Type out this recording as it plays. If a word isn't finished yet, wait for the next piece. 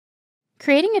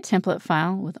Creating a template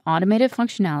file with automated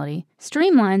functionality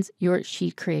streamlines your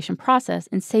sheet creation process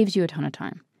and saves you a ton of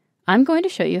time. I'm going to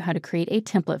show you how to create a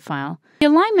template file. The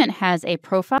alignment has a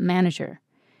profile manager.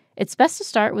 It's best to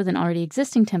start with an already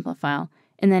existing template file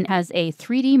and then has a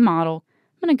 3D model.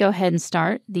 I'm going to go ahead and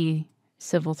start the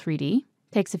Civil 3D.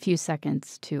 Takes a few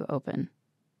seconds to open.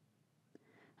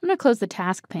 I'm going to close the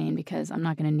task pane because I'm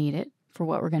not going to need it for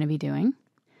what we're going to be doing.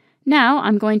 Now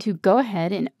I'm going to go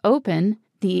ahead and open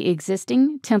the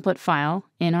existing template file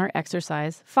in our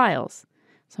exercise files.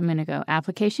 So I'm going to go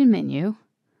Application Menu,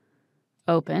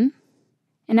 Open,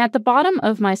 and at the bottom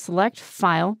of my Select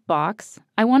File box,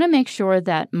 I want to make sure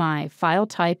that my file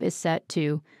type is set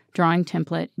to Drawing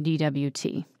Template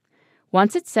DWT.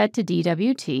 Once it's set to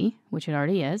DWT, which it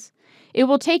already is, it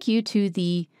will take you to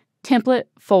the template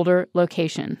folder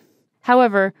location.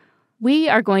 However, we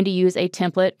are going to use a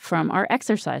template from our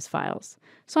exercise files.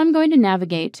 So I'm going to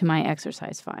navigate to my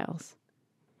exercise files.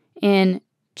 In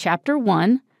Chapter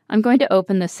 1, I'm going to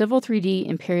open the Civil 3D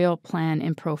Imperial Plan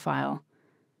and Profile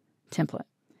template.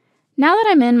 Now that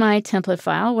I'm in my template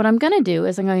file, what I'm going to do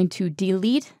is I'm going to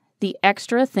delete the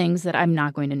extra things that I'm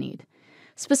not going to need.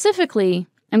 Specifically,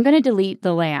 I'm going to delete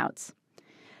the layouts.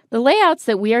 The layouts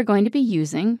that we are going to be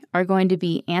using are going to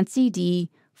be ANSI D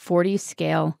 40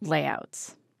 scale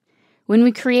layouts. When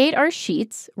we create our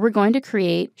sheets, we're going to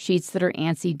create sheets that are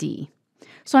ANSI D.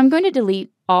 So I'm going to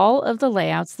delete all of the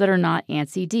layouts that are not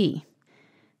ANSI D.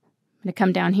 I'm going to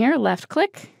come down here, left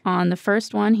click on the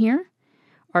first one here,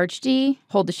 Arch D,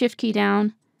 hold the Shift key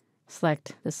down,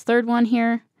 select this third one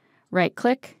here, right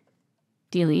click,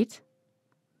 delete.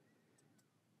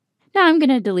 Now I'm going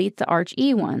to delete the Arch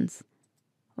E ones.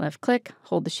 Left click,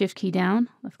 hold the Shift key down,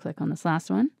 left click on this last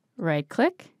one, right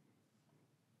click,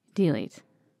 delete.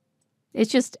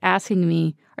 It's just asking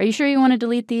me, are you sure you want to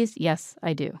delete these? Yes,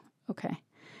 I do. Okay.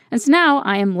 And so now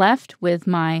I am left with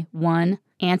my one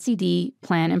ANSI D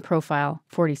Plan and Profile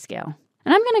 40 scale.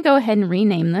 And I'm going to go ahead and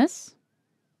rename this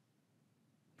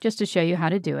just to show you how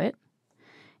to do it.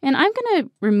 And I'm going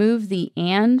to remove the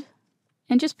and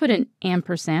just put an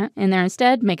ampersand in there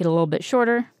instead, make it a little bit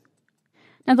shorter.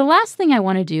 Now the last thing I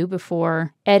want to do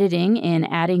before editing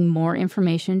and adding more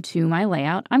information to my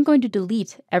layout, I'm going to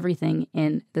delete everything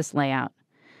in this layout.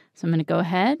 So I'm going to go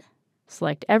ahead,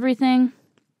 select everything,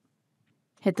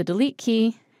 hit the delete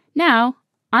key. Now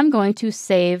I'm going to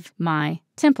save my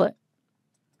template.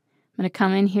 I'm going to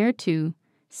come in here to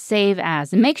Save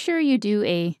As, and make sure you do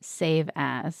a Save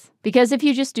As, because if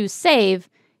you just do Save,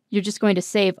 you're just going to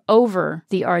save over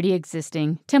the already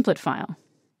existing template file.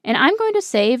 And I'm going to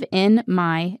save in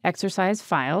my exercise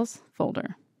files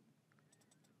folder.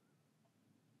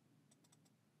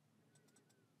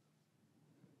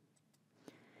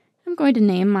 I'm going to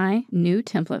name my new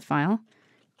template file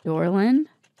Dorland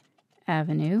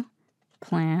Avenue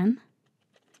Plan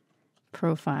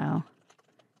Profile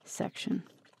Section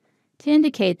to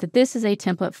indicate that this is a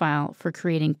template file for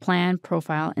creating plan,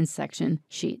 profile, and section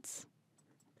sheets.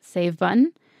 Save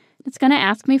button. It's going to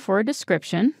ask me for a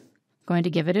description. I'm going to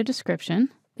give it a description.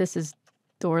 This is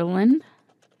Dorland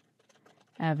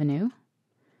Avenue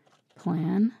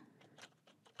Plan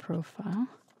Profile.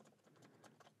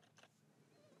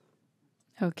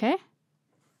 Okay.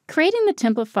 Creating the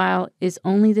template file is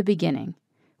only the beginning.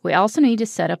 We also need to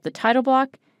set up the title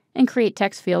block and create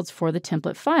text fields for the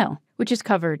template file, which is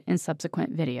covered in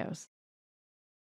subsequent videos.